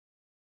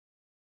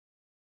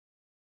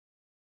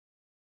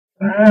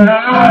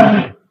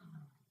Alright,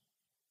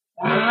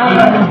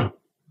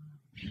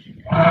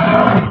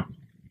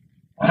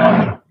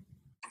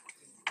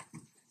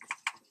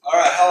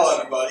 hello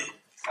everybody.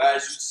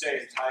 As you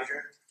say,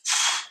 Tigger.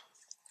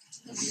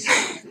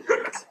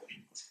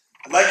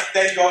 I'd like to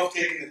thank you all for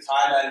taking the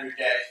time out of your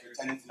day for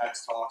attending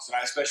tonight's talks, and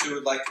I especially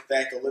would like to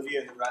thank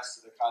Olivia and the rest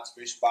of the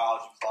Conservation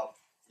Biology Club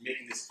for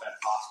making this event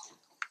possible.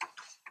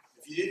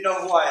 If you didn't know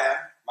who I am,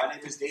 my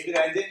name is David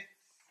Enden,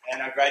 and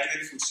I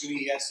graduated from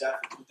SUNY ESF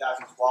in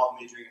 2012,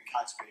 majoring in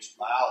conservation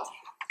biology.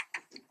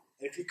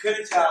 And if you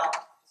couldn't tell,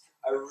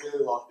 I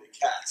really love big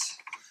cats.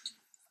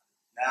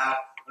 Now,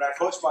 when I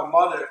approached my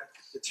mother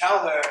to tell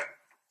her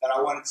that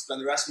I wanted to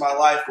spend the rest of my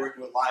life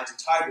working with lions and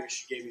tigers,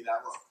 she gave me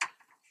that look.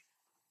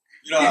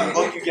 You know that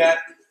look you get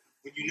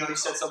when you know you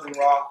said something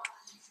wrong?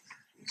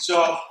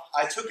 So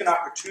I took an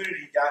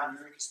opportunity down in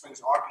Eureka Springs,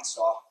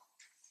 Arkansas,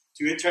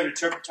 to intern at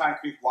Turpentine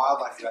Creek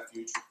Wildlife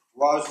Refuge,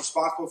 where I was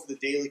responsible for the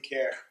daily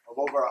care of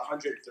over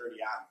 130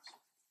 animals.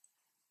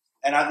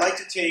 And I'd like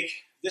to take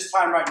this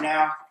time right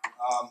now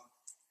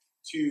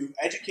to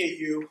educate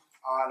you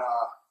on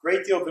a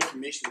great deal of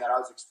information that I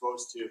was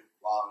exposed to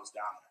while I was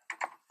down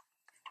there.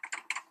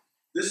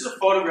 This is a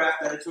photograph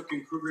that I took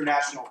in Kruger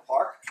National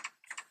Park.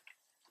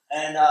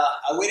 And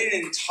I waited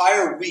an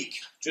entire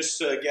week just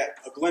to get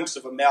a glimpse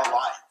of a male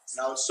lion.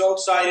 And I was so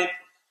excited.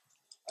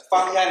 I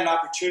finally had an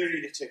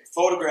opportunity to take a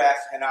photograph,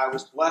 and I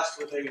was blessed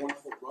with a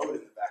wonderful road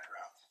in the background.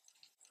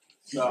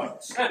 So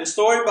the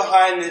story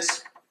behind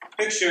this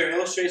picture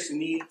illustrates the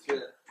need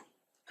to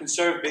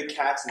conserve big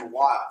cats in the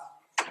wild.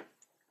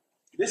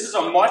 This is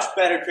a much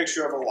better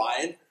picture of a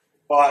lion,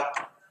 but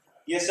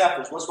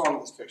ESFers, what's wrong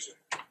with this picture?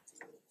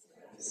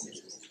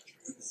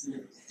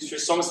 Sure,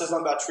 someone says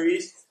something about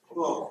trees.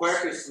 Little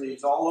Quercus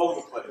leaves all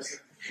over the place.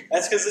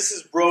 That's because this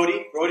is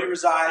Brody. Brody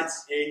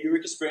resides in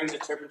Eureka Springs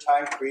at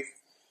Turpentine Creek,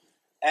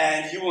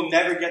 and he will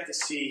never get to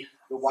see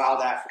the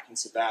wild African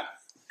savanna.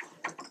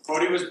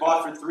 Brody was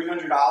bought for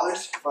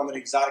 $300 from an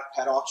exotic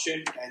pet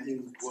auction, and he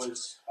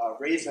was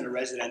raised in a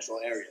residential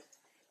area.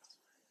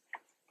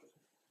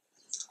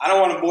 I don't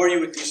want to bore you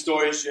with these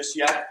stories just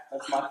yet.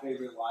 That's my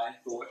favorite lion,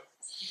 Thor.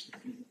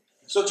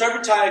 So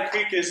Turpentine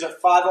Creek is a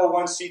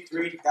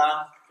 501c3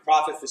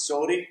 nonprofit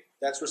facility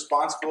that's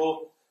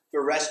responsible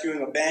for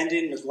rescuing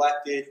abandoned,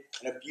 neglected,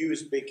 and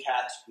abused big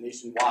cats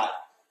nationwide.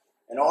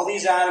 And all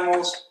these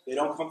animals, they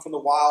don't come from the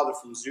wild or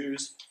from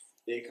zoos.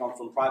 They come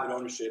from private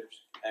ownership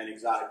and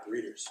exotic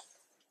breeders.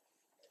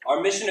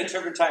 Our mission at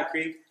Turpentine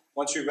Creek,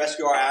 once we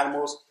rescue our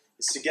animals,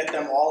 is to get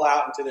them all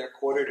out into their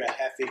quarter to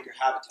half-acre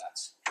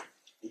habitats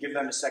and give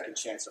them a second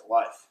chance at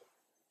life.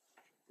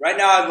 Right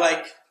now, I'd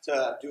like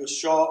to do a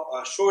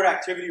short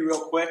activity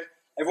real quick.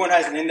 Everyone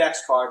has an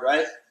index card,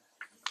 right?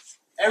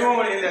 Everyone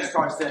with an index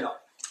card, stand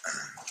up.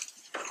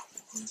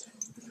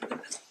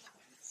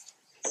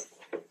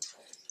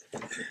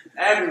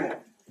 Everyone.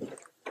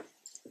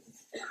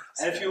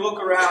 And if you look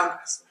around,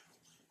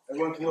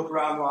 everyone can look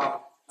around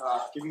while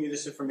giving you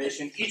this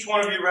information. Each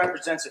one of you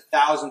represents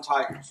 1,000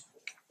 tigers.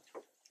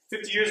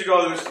 50 years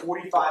ago, there was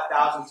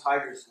 45,000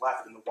 tigers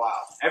left in the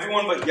wild.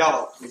 Everyone but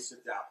yellow, please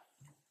sit down.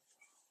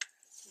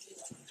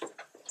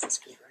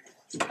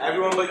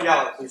 Everyone but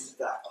yellow, please sit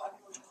down.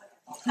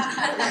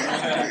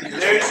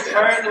 There's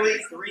currently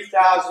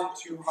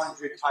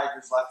 3,200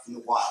 tigers left in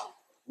the wild.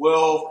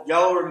 Will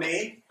yellow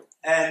remain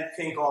and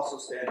pink also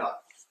stand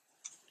up?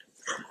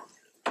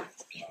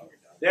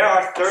 There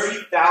are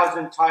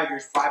 30,000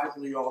 tigers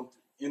privately owned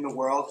in the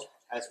world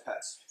as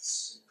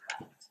pets.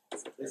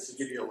 This will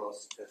give you a little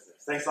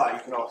statistics. Thanks a lot. You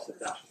can all sit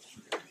down.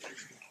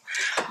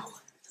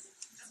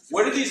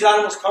 Where do these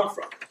animals come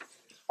from?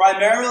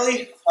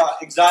 Primarily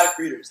exotic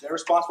breeders. They're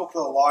responsible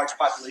for the large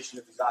population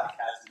of exotic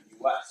cats in the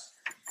U.S.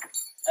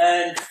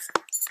 And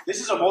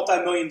this is a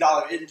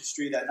multi-million-dollar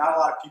industry that not a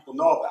lot of people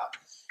know about.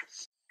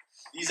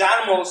 These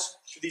animals,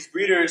 for these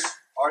breeders,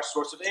 are a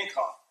source of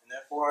income, and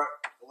therefore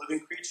the living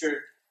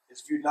creature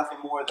is viewed nothing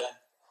more than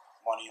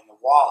money in the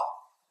wallet.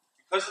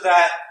 Because of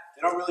that,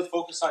 they don't really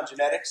focus on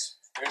genetics.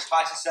 There's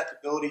high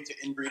susceptibility to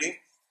inbreeding,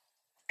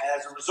 and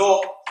as a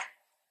result,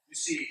 you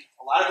see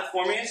a lot of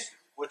deformities,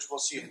 which we'll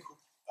see in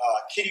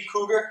kitty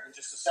Cougar in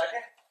just a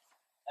second,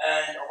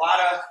 and a lot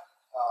of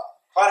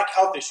chronic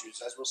health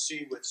issues, as we'll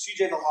see with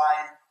CJ the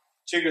lion,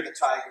 Tigger the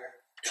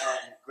tiger,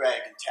 and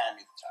Greg and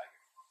Tammy the tiger.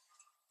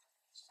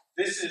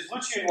 This is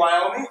Lucci in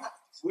Wyoming.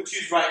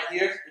 Lucci's right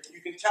here. If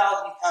you can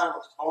tell, he kind of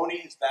looks bony.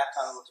 His back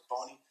kind of looks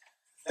bony.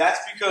 That's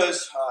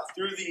because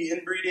through the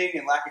inbreeding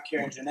and lack of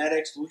care in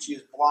genetics, Lucci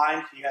is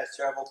blind. He has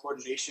terrible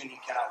coordination. He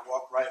cannot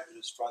walk right with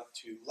his front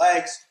two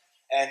legs,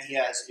 and he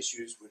has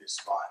issues with his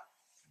spine.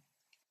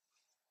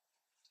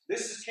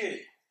 This is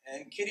Kitty,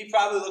 and Kitty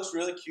probably looks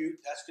really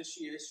cute. That's because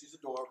she is. She's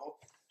adorable.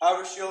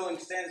 However, she only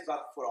stands about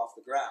a foot off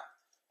the ground,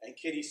 and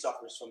Kitty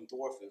suffers from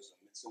dwarfism.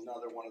 It's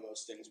another one of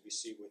those things we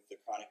see with the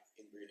chronic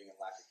inbreeding and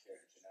lack of care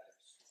in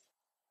genetics.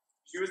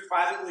 She was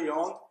privately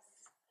owned,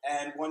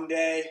 and one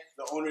day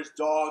the owner's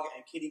dog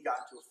and Kitty got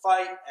into a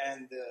fight,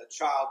 and the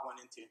child went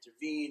in to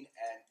intervene,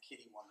 and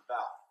Kitty won the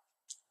bout.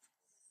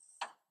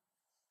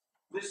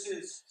 This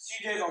is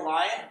CJ the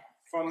lion.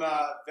 from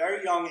a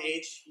very young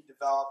age, he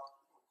developed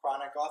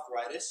chronic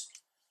arthritis,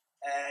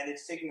 and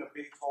it's taking a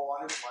big toll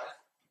on his life.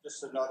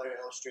 Just another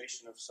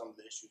illustration of some of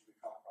the issues we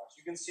come across.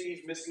 You can see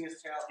he's missing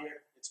his tail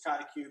here. It's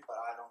kind of cute, but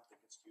I don't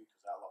think it's cute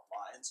because I love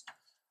lions.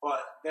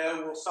 But they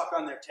will suck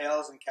on their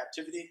tails in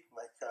captivity,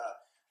 like a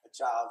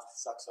child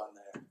sucks on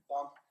their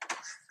thumb.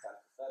 Kind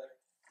of pathetic.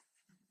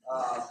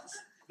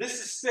 This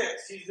is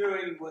Styx. He's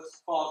doing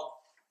what's called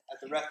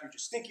at the refuge a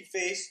stinky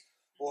face,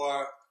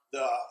 or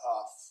the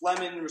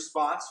phlegm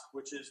response,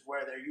 which is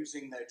where they're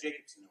using their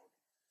Jacobson organ.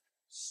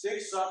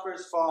 Styx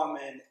suffers from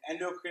an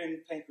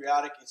endocrine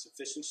pancreatic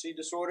insufficiency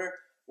disorder,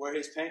 where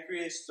his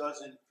pancreas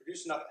doesn't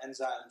produce enough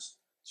enzymes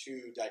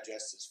to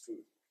digest his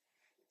food.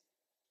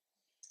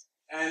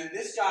 And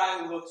this guy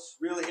who looks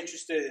really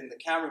interested in the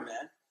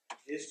cameraman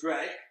is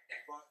Greg.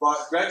 But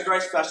Greg's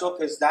very special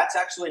because that's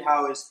actually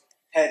how his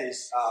head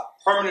is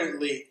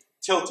permanently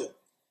tilted.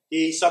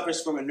 He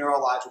suffers from a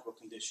neurological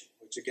condition,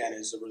 which again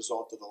is a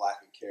result of the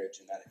lack of care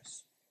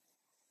genetics.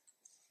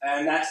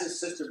 And that's his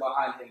sister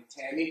behind him,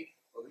 Tammy,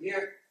 over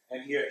here.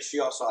 And here, she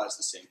also has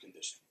the same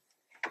condition.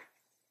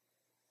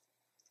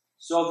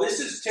 So this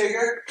is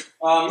Tigger.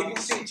 You can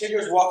see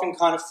Tigger's walking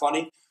kind of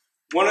funny.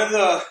 One of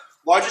the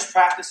largest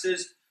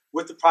practices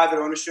with the private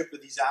ownership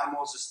of these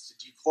animals is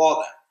to declaw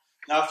them.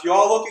 Now, if you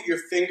all look at your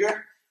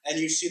finger and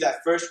you see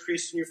that first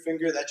crease in your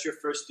finger, that's your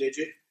first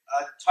digit.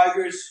 A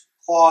tiger's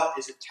claw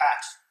is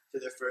attached to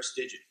their first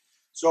digit.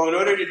 So in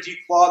order to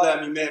declaw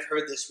them, you may have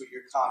heard this with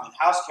your common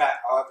house cat.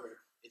 However,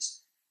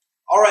 it's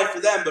all right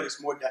for them, but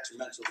it's more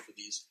detrimental for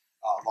these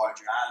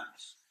larger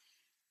animals.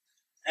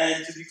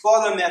 And to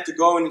declaw them, they have to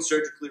go in and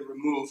surgically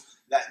remove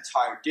that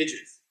entire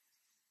digit.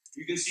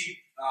 You can see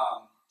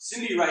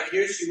Cindy right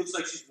here. She looks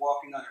like she's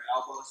walking on her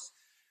elbows.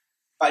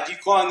 By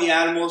declawing the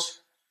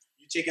animals,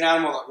 you take an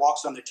animal that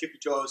walks on their tippy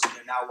toes and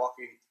they're now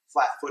walking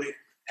flat-footed,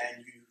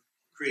 and you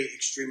create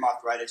extreme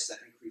arthritis that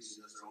increases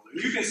as they're older.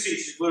 You can see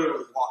she's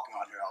literally walking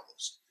on her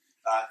elbows.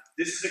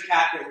 This is a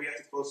cat that we have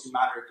to closely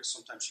monitor because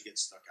sometimes she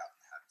gets stuck out in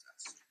the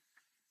habitats.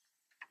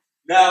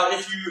 Now,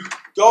 if you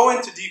go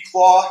in to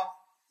declaw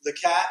the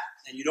cat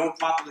and you don't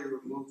properly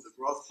remove the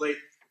growth plate,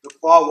 the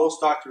claw will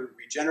start to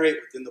regenerate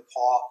within the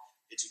paw.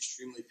 It's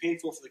extremely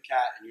painful for the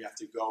cat, and you have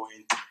to go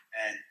in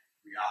and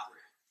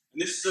reoperate.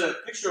 And this is a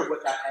picture of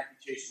what that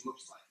amputation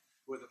looks like,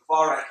 where the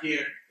claw right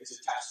here is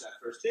attached to that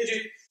first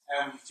digit,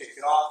 and when you take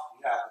it off,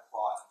 you have the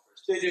claw at the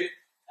first digit,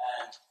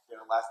 and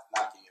they're left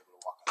not being able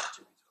to walk on their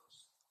tippy toes.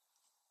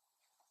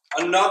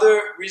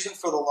 Another reason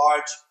for the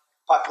large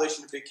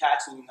population of big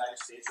cats in the United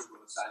States are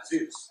roadside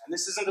zoos. And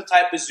this isn't the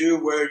type of zoo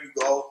where you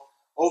go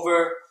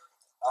over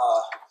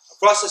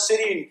across the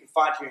city and you can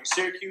find here in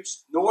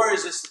Syracuse, nor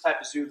is this the type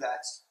of zoo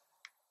that's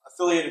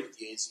affiliated with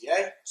the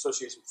AZA,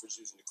 Association for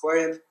Zoos and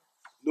Aquariums,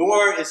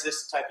 nor is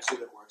this the type of zoo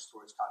that works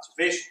towards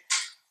conservation.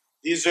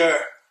 These are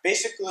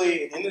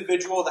basically an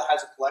individual that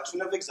has a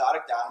collection of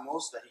exotic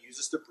animals that he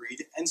uses to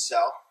breed and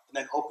sell, and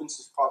then opens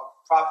his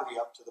property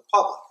up to the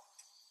public.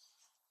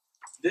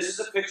 This is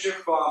a picture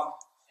from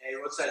a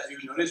roadside zoo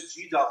known as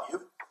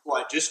GW, who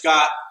I just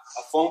got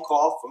a phone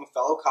call from a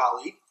fellow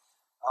colleague.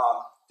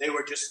 They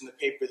were just in the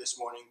paper this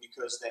morning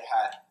because they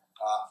had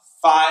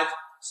 5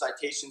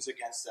 citations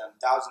against them,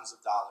 thousands of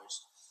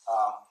dollars,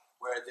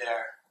 where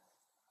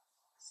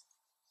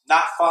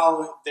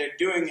they're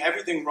doing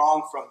everything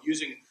wrong, from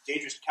using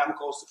dangerous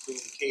chemicals to clean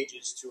the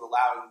cages to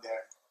allowing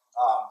their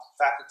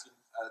faculty,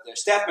 their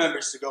staff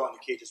members to go in the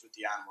cages with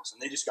the animals,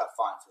 and they just got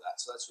fined for that.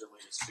 So that's your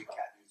latest big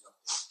cat news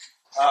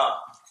update.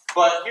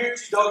 But here at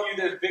GW,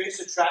 the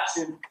biggest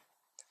attraction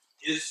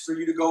is for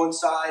you to go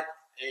inside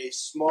a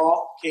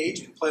small cage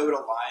and play with a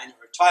lion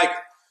or a tiger.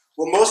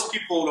 What most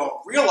people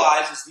don't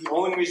realize is the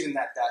only reason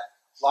that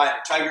lion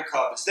or tiger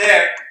cub is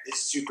there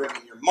is to bring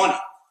in your money.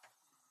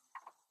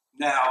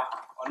 Now,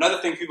 another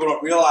thing people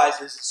don't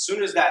realize is as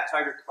soon as that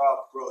tiger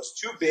cub grows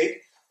too big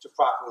to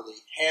properly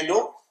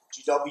handle,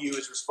 GW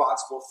is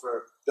responsible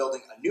for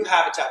building a new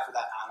habitat for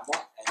that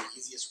animal, and the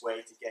easiest way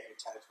to get your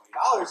 $10 to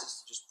 $20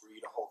 is to just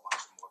breed a whole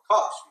bunch of more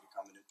cubs for you to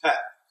become a new pet.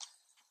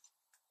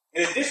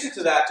 In addition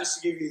to that,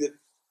 just to give you an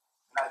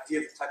idea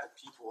of the type of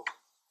people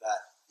that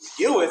we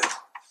deal with,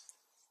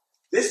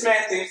 this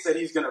man thinks that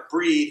he's going to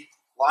breed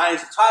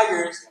lions and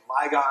tigers and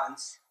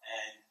ligons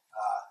and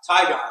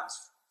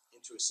tigons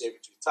into a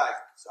saber-toothed tiger.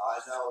 So I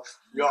know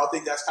you all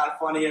think that's kind of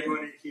funny.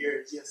 Everyone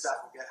here at ESF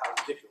will get how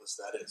ridiculous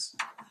that is.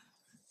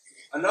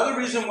 Another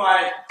reason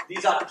why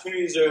these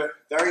opportunities are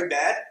very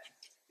bad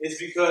is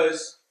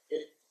because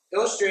it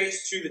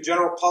illustrates to the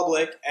general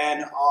public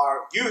and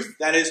our youth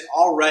that it's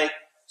all right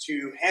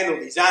to handle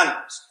these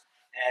animals.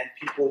 And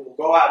people will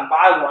go out and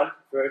buy one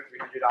for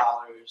 $300,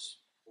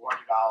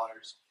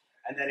 $400,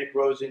 and then it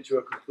grows into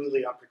a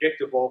completely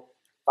unpredictable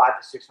 500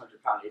 to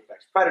 600 pound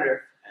apex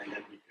predator, and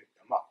then we pick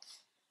them up.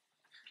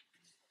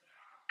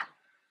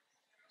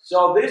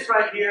 So this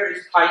right here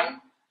is Titan.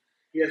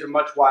 He has a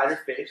much wider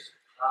face.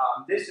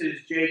 This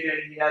is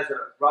JJ. He has a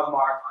rub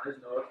mark on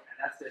his nose, and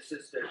that's their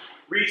sister,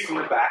 Reese, in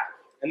the back.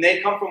 And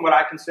they come from what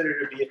I consider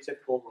to be a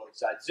typical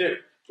roadside zoo,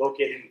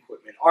 located in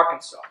Quitman,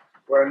 Arkansas,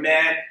 where a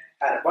man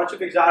had a bunch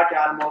of exotic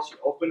animals. He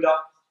opened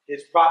up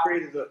his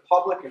property to the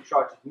public and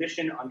charged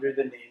admission under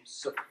the name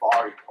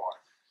Safari Park.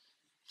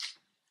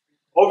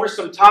 Over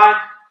some time,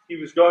 he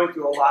was going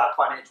through a lot of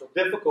financial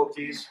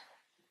difficulties.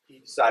 He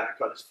decided to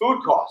cut his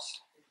food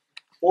costs.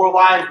 4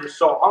 lions were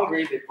so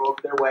hungry they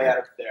broke their way out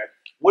of their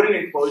wooden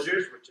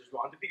enclosures, which is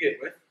wrong to begin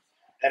with,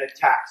 and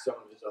attacked some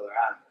of his other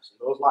animals. And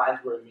those lions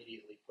were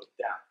immediately put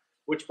down.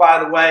 Which,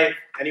 by the way,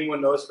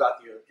 anyone knows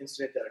about the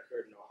incident that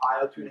occurred in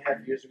Ohio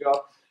 2.5 years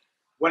ago.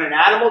 When an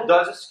animal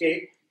does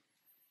escape,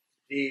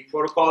 the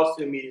protocol is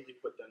to immediately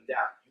put them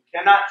down. You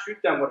cannot shoot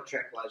them with a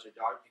tranquilizer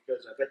dart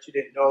because I bet you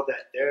didn't know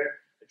that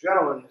their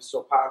adrenaline is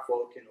so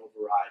powerful it can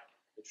override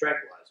the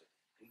tranquilizer.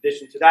 In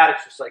addition to that,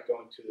 it's just like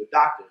going to the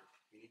doctor.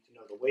 You need to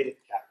know the weight of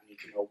the cat. You need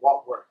to know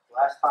what worked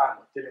last time,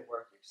 what didn't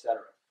work,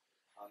 etc.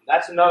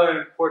 That's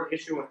another important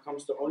issue when it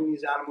comes to owning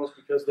these animals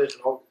because there's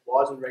no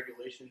laws and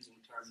regulations in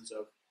terms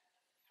of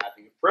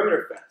having a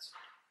perimeter fence.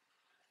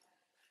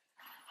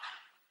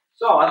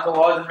 So, on to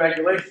laws and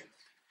regulations.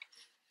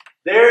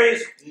 There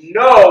is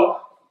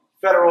no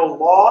federal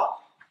law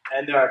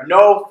and there are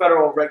no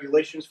federal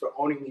regulations for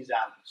owning these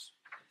animals.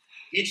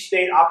 Each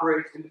state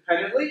operates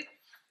independently,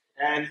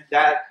 and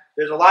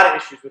there's a lot of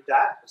issues with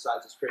that,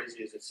 besides as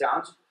crazy as it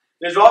sounds.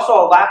 There's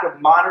also a lack of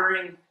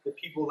monitoring the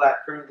people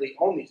that currently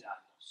own these animals.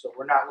 So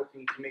we're not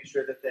looking to make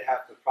sure that they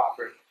have the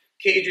proper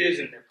cages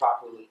and they're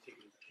properly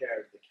taking care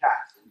of the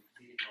cats and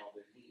meeting all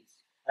their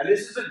needs. And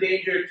this is a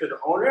danger to the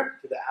owner,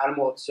 to the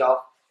animal itself,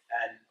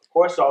 and of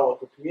course our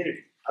local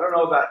community. I don't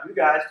know about you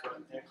guys, but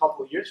in a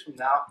couple of years from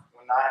now,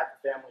 when I have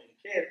a family and a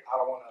kid, I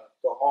don't want to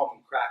go home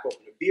and crack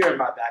open a beer in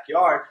my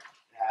backyard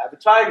and have a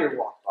tiger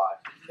walk by.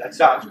 That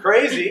sounds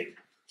crazy,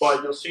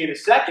 but you'll see in a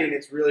second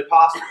it's really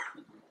possible.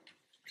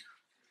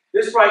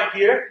 This right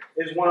here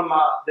is one of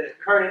the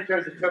current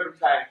interns at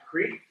Turpentine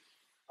Creek.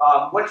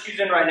 What she's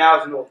in right now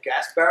is an old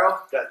gas barrel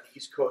that the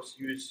East Coast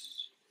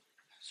use,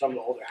 some of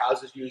the older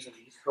houses use on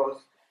the East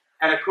Coast.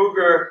 And a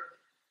cougar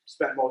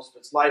spent most of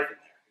its life in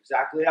there,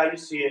 exactly how you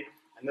see it,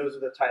 and those are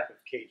the type of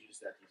cages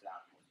that these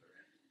animals are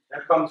in.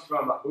 That comes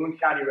from Boone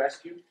County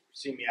Rescue.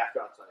 See me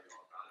after, I'll tell you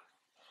all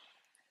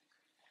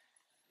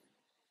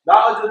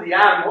about it. Knowledge of the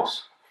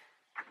animals.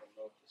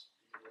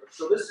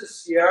 So this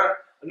is Sierra.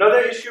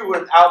 Another issue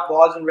without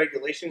laws and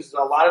regulations is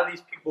a lot of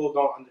these people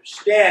don't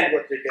understand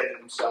what they're getting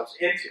themselves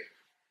into.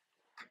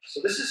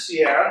 So this is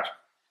Sierra.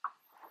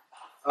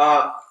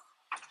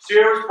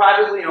 Sierra was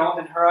privately owned,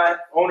 and her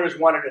owners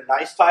wanted a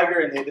nice tiger,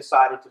 and they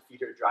decided to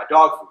feed her dry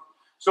dog food.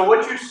 So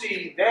what you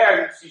see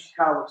there, you see she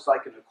kind of looks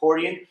like an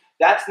accordion.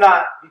 That's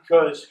not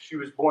because she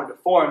was born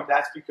deformed.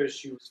 That's because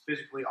she was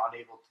physically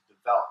unable to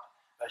develop.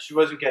 She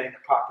wasn't getting the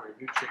proper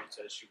nutrients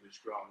as she was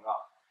growing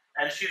up.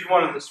 And she's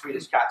one of the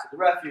sweetest cats at the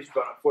refuge,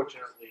 but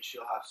unfortunately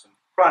she'll have some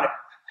chronic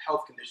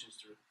health conditions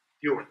to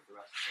deal with the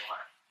rest of her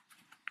life.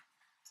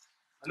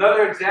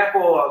 Another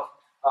example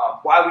of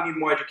why we need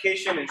more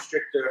education and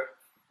stricter,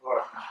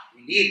 or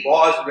we need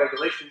laws and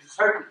regulations, is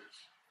Hercules.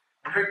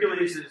 And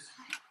Hercules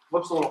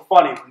looks a little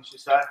funny when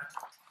she's said.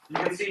 You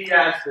can see he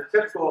has the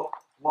typical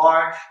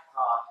large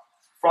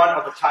front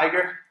of a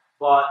tiger,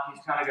 but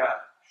he's kind of got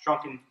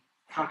shrunken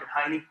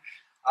hiney.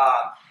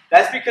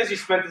 That's because he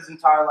spent his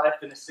entire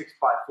life in a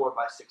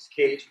 6x4x6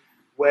 cage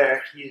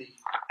where he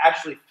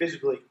actually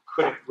physically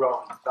couldn't grow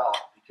and develop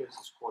because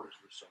his quarters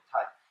were so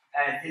tight.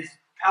 And his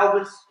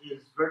pelvis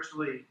is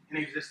virtually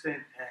inexistent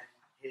and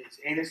his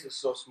anus is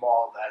so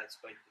small that it's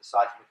like the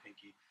size of a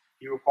pinky.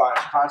 He requires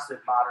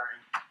constant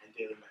monitoring and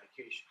daily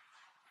medication.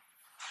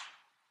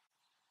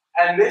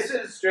 And this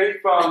is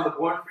straight from the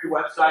Born Free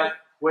website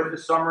with the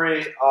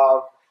summary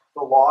of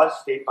the laws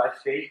state by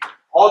state.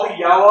 All the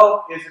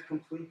yellow is a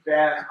complete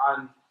ban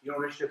on the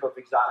ownership of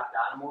exotic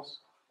animals.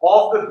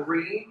 All the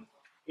green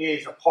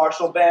is a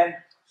partial ban.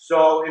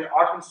 So in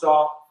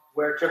Arkansas,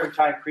 where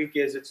Turpentine Creek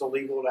is, it's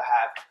illegal to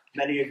have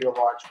many of your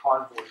large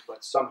carnivores,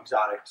 but some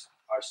exotics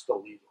are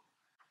still legal.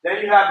 Then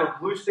you have the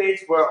blue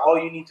states where all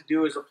you need to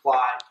do is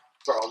apply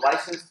for a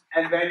license,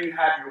 and then you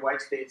have your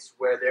white states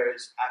where there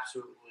is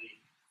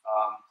absolutely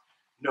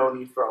no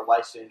need for a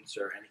license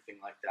or anything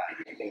like that.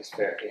 Everything's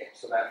fair game.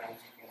 So that means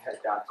you can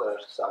head down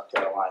to South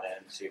Carolina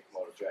and see a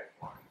Komodo dragon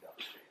walking down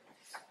the street.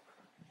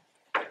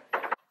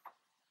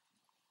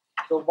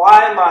 So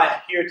why am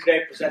I here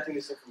today presenting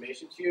this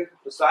information to you?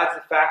 Besides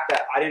the fact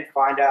that I didn't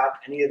find out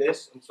any of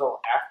this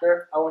until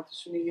after I went to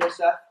SUNY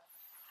ESF,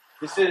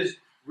 this is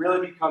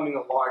really becoming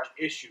a large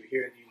issue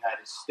here in the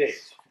United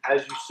States.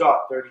 As you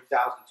saw, 30,000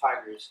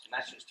 tigers, and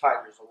that's just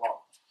tigers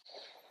alone.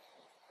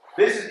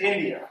 This is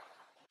India.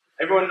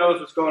 Everyone knows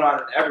what's going on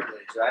in the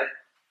Everglades, right?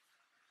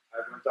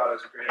 Everyone thought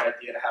it was a great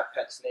idea to have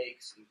pet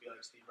snakes and be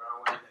like Steve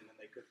Irwin, and then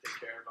they couldn't take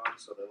care of them,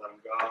 so they let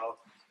them go,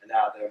 and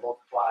now they're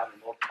multiplying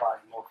and multiplying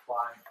and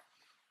multiplying.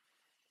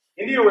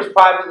 India was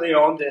privately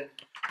owned, and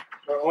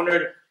her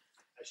owner,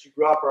 as she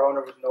grew up, her owner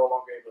was no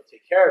longer able to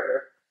take care of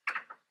her.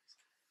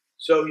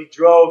 So he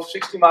drove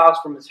 60 miles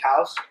from his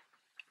house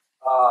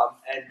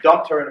and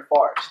dumped her in a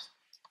forest.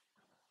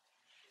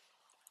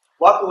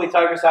 Luckily,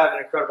 tigers have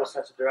an incredible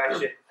sense of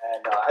direction,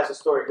 and as the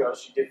story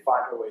goes, she did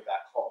find her way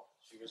back home.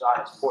 She He was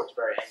on his porch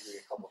very angry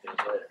a couple days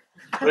later.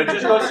 But it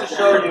just goes to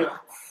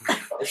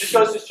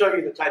show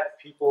you, the type of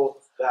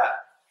people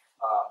that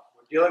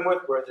we're dealing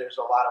with, where there's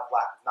a lot of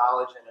lack of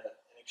knowledge and an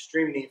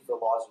extreme need for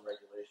laws and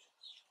regulations.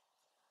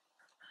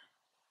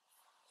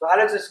 So how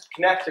does this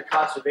connect to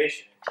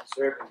conservation and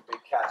conserving big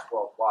cats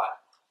worldwide?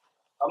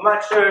 I'm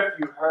not sure if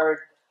you heard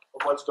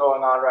of what's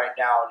going on right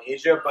now in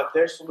Asia, but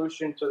their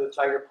solution to the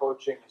tiger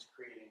poaching is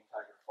creating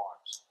tiger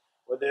farms,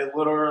 where they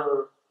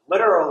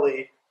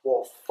literally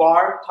will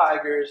farm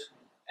tigers,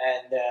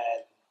 and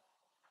then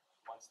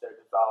once they're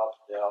developed,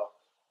 they'll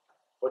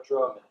butcher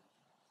them and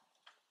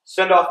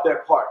send off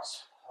their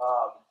parts.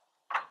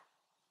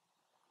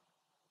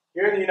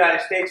 Here in the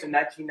United States in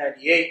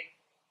 1998,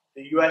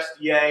 the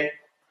USDA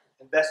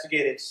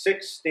investigated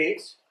 6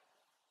 states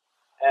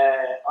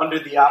under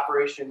the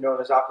operation known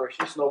as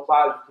Operation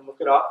Snowplow. You can look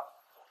it up.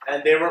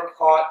 And they were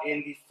caught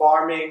in the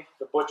farming,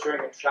 the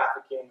butchering, and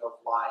trafficking of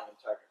lion and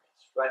tiger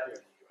meats right here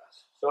in the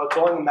U.S. So it's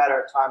only a matter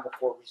of time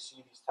before we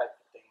see these types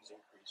of things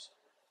increase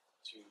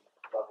to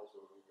levels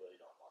where we really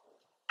don't want them.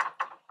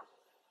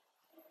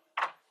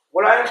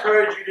 What I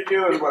encourage you to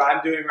do, and what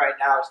I'm doing right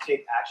now, is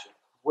take action.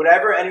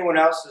 Whatever anyone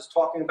else is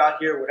talking about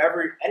here,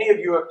 whatever any of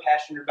you are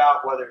passionate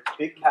about, whether it's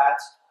big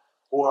cats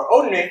or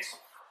odonates,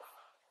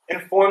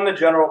 inform the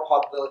general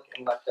public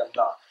and let them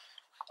know.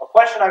 A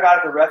question I got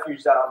at the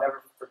refuge that I'll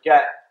never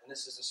forget, and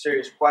this is a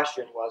serious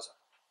question, was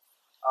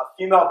a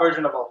female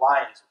version of a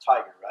lion is a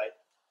tiger, right?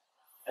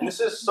 And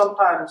this is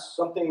sometimes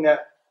something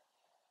that,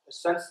 a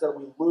sense that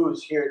we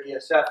lose here at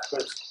ESF,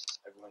 because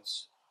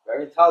everyone's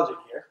very intelligent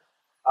here.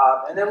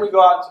 And then we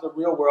go out into the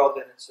real world,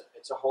 and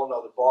it's a whole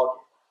nother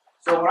ballgame.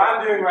 So what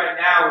I'm doing right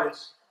now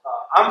is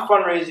I'm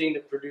fundraising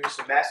to produce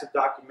a massive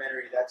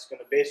documentary that's going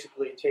to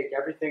basically take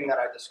everything that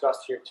I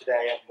discussed here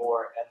today and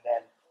more, and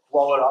then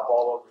blow it up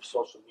all over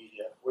social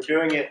media. We're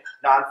doing it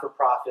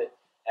non-for-profit,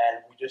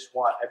 and we just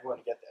want everyone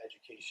to get the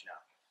education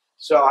out.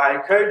 So I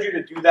encourage you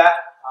to do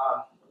that.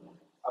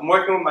 I'm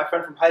working with my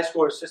friend from high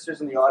school, her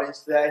sister's in the audience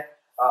today,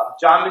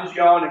 John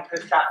Mingione and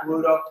Chris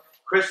Capiluto.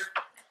 Chris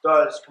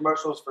does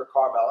commercials for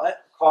Carmelo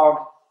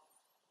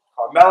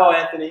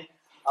Anthony.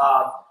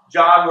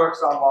 John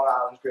works on Long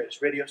Island's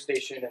greatest radio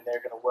station, and they're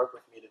going to work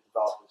with me to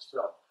develop this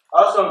film.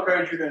 I also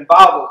encourage you to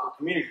involve local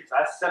communities.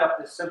 I set up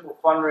this simple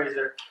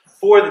fundraiser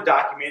for the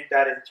document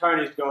that in turn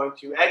is going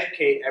to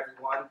educate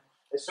everyone.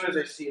 As soon as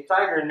they see a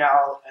tiger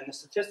now and the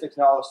statistics,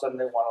 now all of a sudden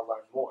they want to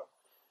learn more.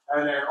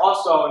 And then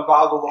also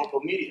involve the local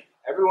media.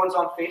 Everyone's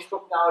on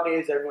Facebook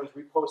nowadays. Everyone's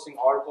reposting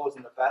articles,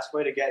 and the best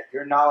way to get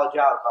your knowledge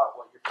out about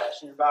what you're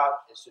passionate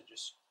about is to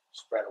just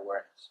spread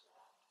awareness.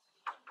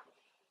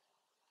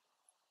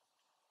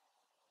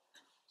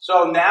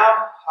 So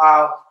now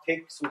I'll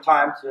take some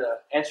time to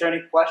answer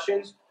any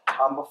questions.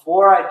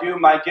 Before I do,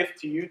 my gift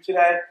to you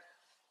today,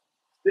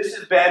 this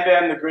is Bam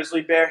Bam the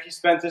grizzly bear. He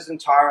spent his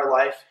entire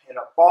life in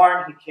a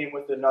barn. He came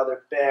with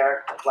another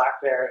bear, a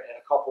black bear, and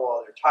a couple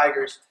other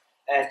tigers.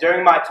 And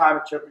during my time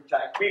at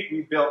Turpentine Creek,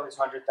 we built his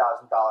 $100,000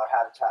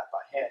 habitat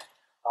by hand.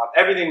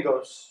 Everything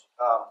goes,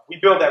 we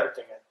build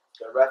everything at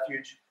the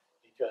refuge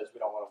because we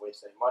don't want to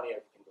waste any money.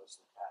 Everything goes to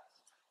the past.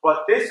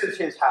 But this is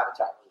his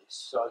habitat release,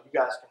 so you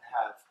guys can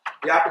have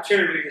the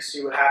opportunity to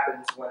see what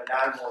happens when an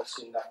animal has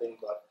seen nothing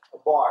but a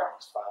barn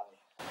is finally.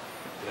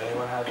 Did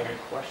anyone have any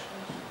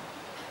questions?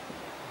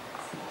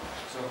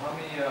 So how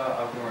many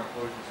outdoor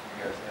enclosures do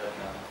you guys have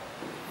now?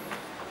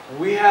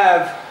 We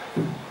have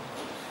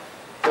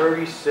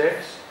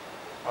 36.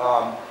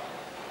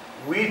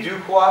 We do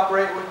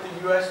cooperate with the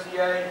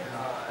USDA,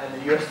 and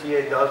the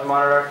USDA does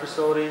monitor our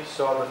facilities,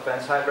 so the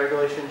fence height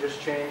regulation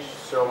just changed,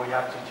 so we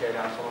have to tear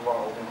down some of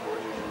our old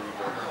enclosures and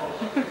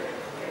rebuild them.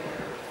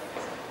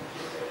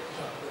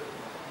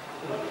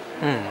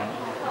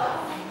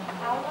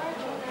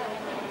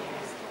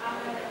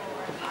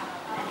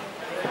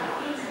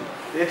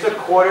 It's a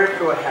quarter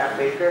to a half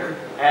acre,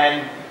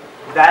 and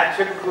that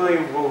typically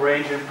will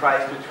range in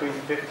price between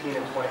 $15,000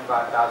 and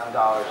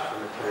 $25,000 for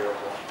materials.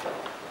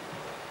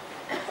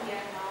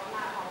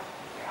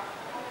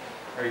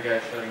 Are you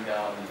guys shutting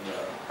down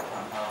the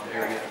compound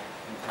area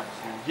anytime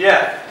soon?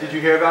 Yeah. Did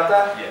you hear about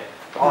that? Yeah.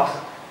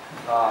 Awesome.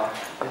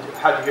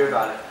 How'd you hear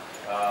about it?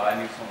 I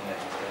knew someone that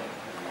used it.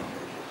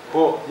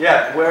 Cool.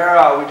 Yeah,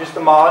 we just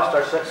demolished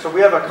our set. So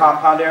we have a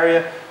compound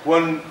area. How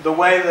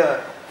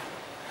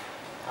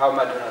am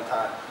I doing on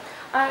time?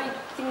 You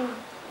can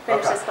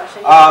finish this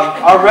question.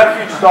 Our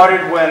refuge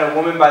started when a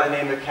woman by the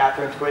name of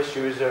Catherine Twist,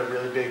 she was a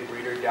really big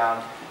breeder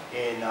down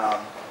in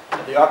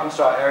the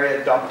Arkansas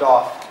area, dumped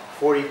off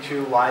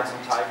 42 lions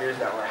and tigers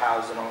that were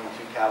housed in only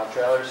 2 cattle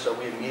trailers. So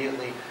we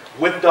immediately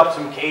whipped up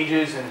some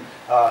cages and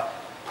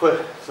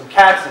put some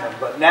cats in them.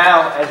 But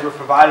now, as we're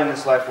providing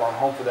this lifelong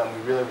home for them,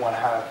 we really want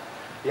to have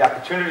the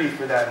opportunity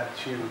for them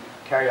to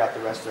carry out the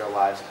rest of their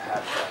lives in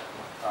habitat.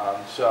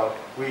 So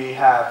we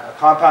have a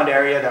compound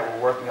area that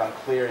we're working on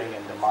clearing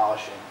and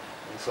demolishing.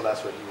 And so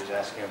that's what he was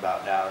asking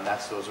about now, and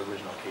that's those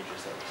original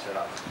cages that we set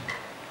up.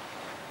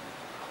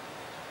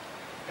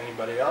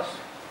 Anybody else?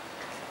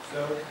 So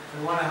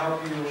we want to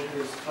help you with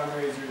this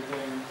fundraiser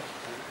thing.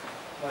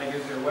 Like,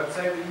 is there a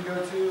website we can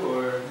go to,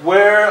 or?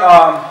 We're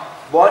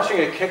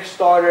launching a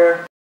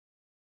Kickstarter.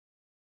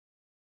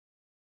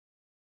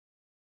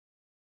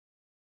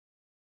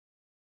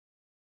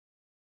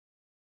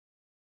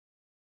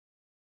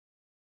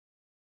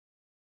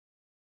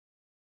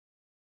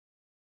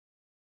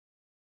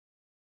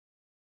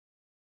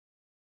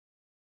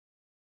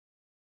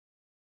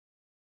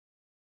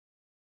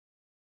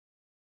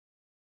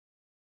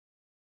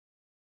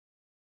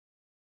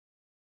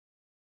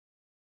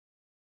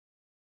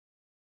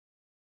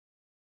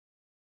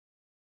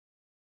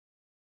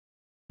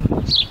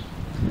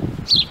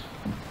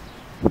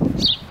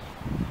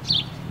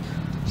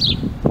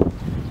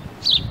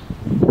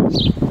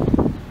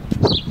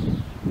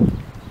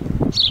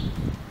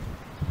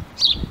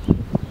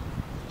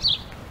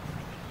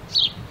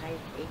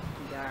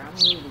 I'm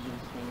new to these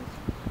things.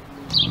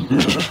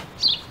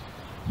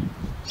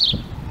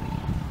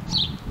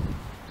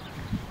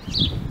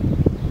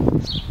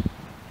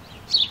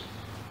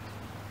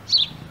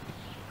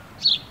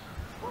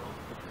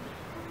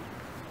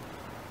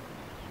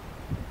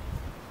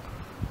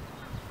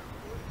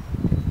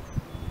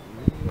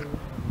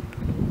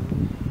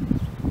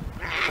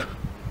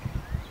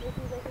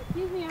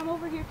 Excuse me, I'm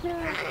over here too.